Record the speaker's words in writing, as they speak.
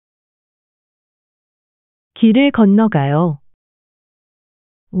길을 건너가요.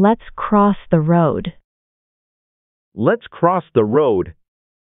 Let's cross the road. Let's cross the road.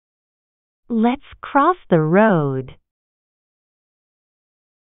 Let's cross the road.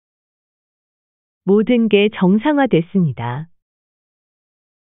 모든 게 정상화됐습니다.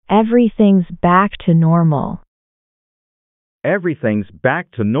 Everything's back to normal. Everything's back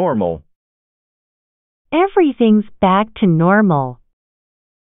to normal. Everything's back to normal.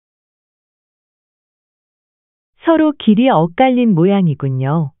 서로 길이 엇갈린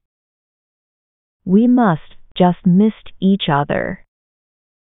모양이군요. We must just missed each other.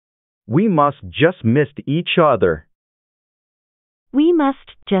 We must just missed each other. We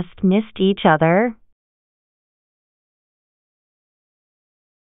must just missed each other.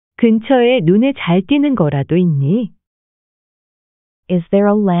 근처에 눈에 잘 띄는 거라도 있니? Is there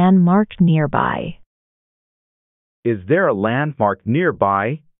a landmark nearby? Is there a landmark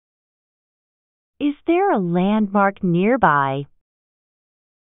nearby? Is there a landmark nearby?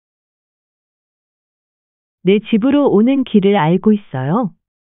 내 집으로 오는 길을 알고 있어요.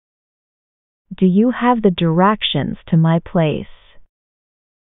 Do you have the directions to my place?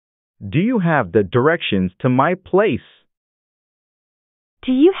 Do you have the directions to my place?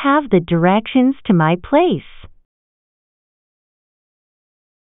 Do you have the directions to my place?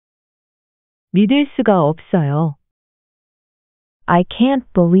 믿을 수가 없어요. I can't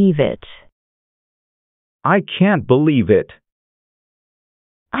believe it. I can't believe it.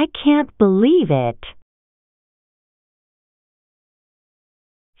 I can't believe it.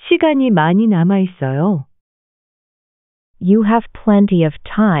 시간이 많이 남아 있어요. You have plenty of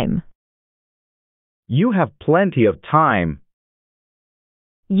time. You have plenty of time.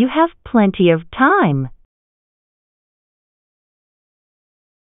 You have plenty of time.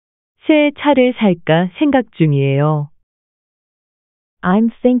 새 차를 살까 생각 중이에요. I'm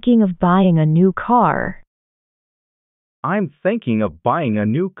thinking of buying a new car. I'm thinking of buying a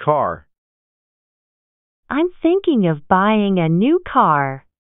new car. I'm thinking of buying a new car.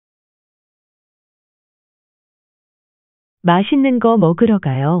 맛있는 거 먹으러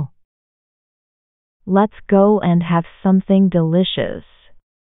가요. Let's go and have something delicious.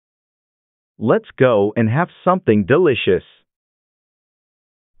 Let's go and have something delicious.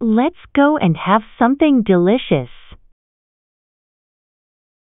 Let's go and have something delicious.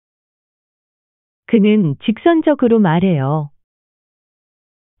 그는 직선적으로 말해요.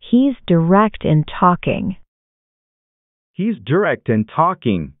 He's direct in talking. He's direct in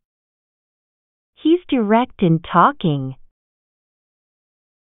talking. He's direct in talking.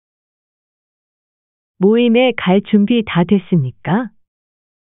 모임에 갈 준비 다 됐습니까?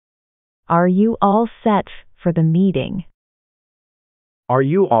 Are you all set for the meeting? Are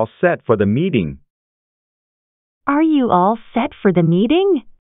you all set for the meeting? Are you all set for the meeting?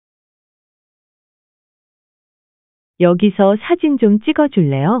 여기서 사진 좀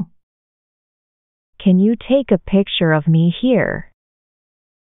찍어줄래요? Can you take a picture of me here?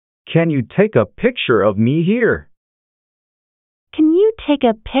 Can you take a picture of me here? Can you take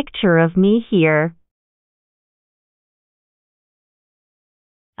a picture of me here?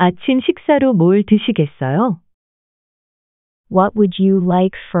 아침 식사로 뭘 드시겠어요? What would you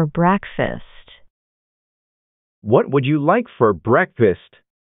like for breakfast? What would you like for breakfast?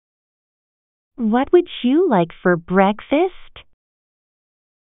 What would you like for breakfast?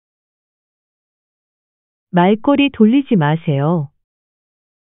 말꼬리 돌리지 마세요.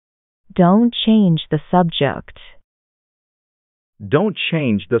 Don't change the subject. Don't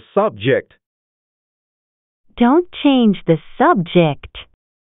change the subject. Don't change the subject.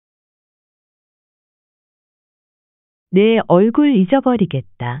 내 얼굴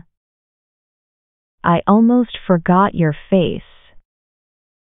잊어버리겠다. I almost forgot your face.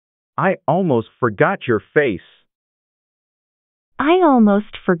 I almost forgot your face. I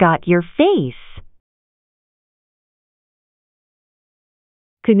almost forgot your face.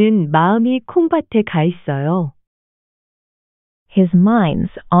 그는 마음이 콩밭에 가 있어요. His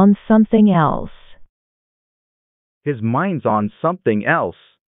mind's on something else. His mind's on something else.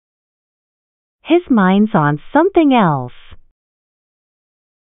 His mind's on something else.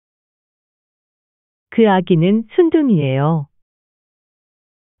 그 아기는 순둥이에요.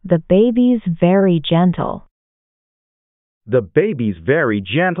 The baby's very gentle. The baby's very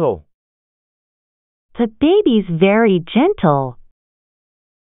gentle. The baby's very gentle.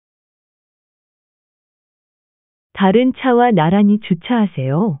 다른 차와 나란히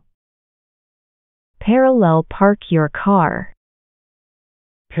주차하세요. Parallel park your car.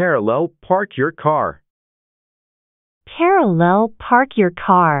 Parallel park your car. Parallel park your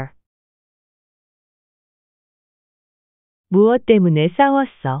car. 무엇 때문에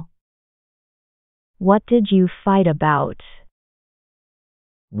싸웠어? What did you fight about?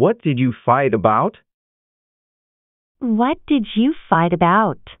 What did you fight about? What did you fight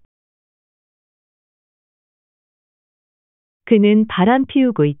about? 그는 바람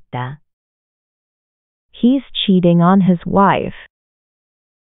피우고 있다. He's cheating on his wife.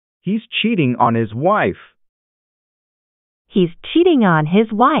 He's cheating on his wife. He's cheating on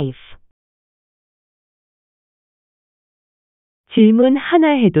his wife. 질문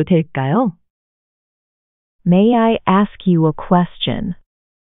하나 해도 될까요? May I ask you a question?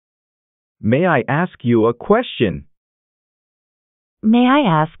 May I ask you a question? May I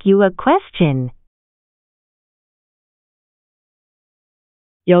ask you a question?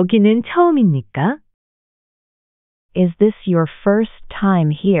 여기는 처음입니까? Is this your first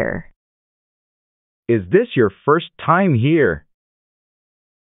time here? Is this your first time here?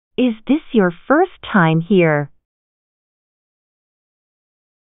 Is this your first time here?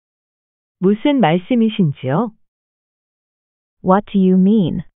 무슨 말씀이신지요? What do you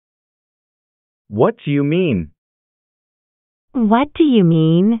mean? What do you mean? What do you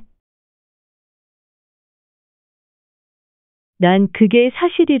mean? 난 그게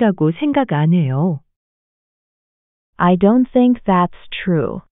사실이라고 생각 안 해요. I don't think that's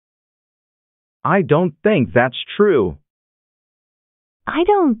true. I don't think that's true. I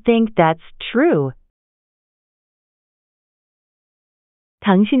don't think that's true.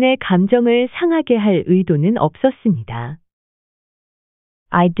 당신의 감정을 상하게 할 의도는 없었습니다.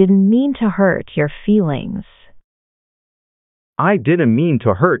 I didn't mean to hurt your feelings. I didn't mean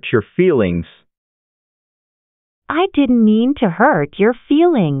to hurt your feelings. I didn't mean to hurt your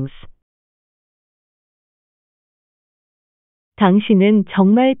feelings. 당신은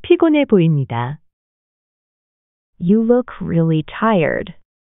정말 피곤해 보입니다. You look really tired.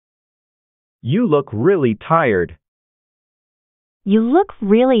 You look really tired. You look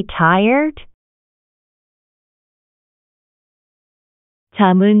really tired.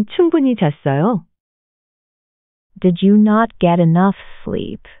 잠은 충분히 잤어요? Did you not get enough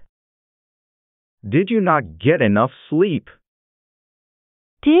sleep? Did you not get enough sleep?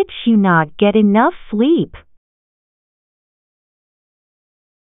 Did you not get enough sleep?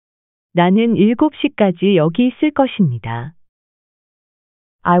 나는 7시까지 여기 있을 것입니다.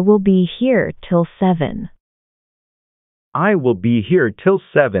 I will be here till 7. I will be here till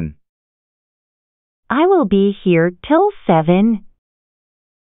 7. I will be here till 7.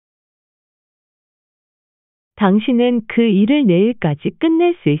 당신은 그 일을 내일까지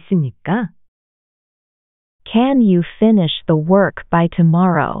끝낼 수 있습니까? Can you finish the work by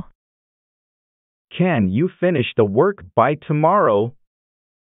tomorrow? Can you finish the work by tomorrow?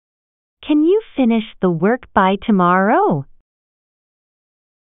 Can you finish the work by tomorrow?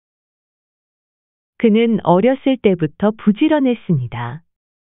 그는 어렸을 때부터 부지런했습니다.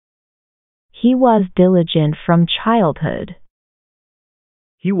 He was diligent from childhood.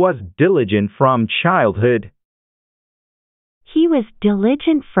 He was diligent from childhood. He was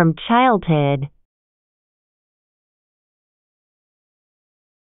diligent from childhood.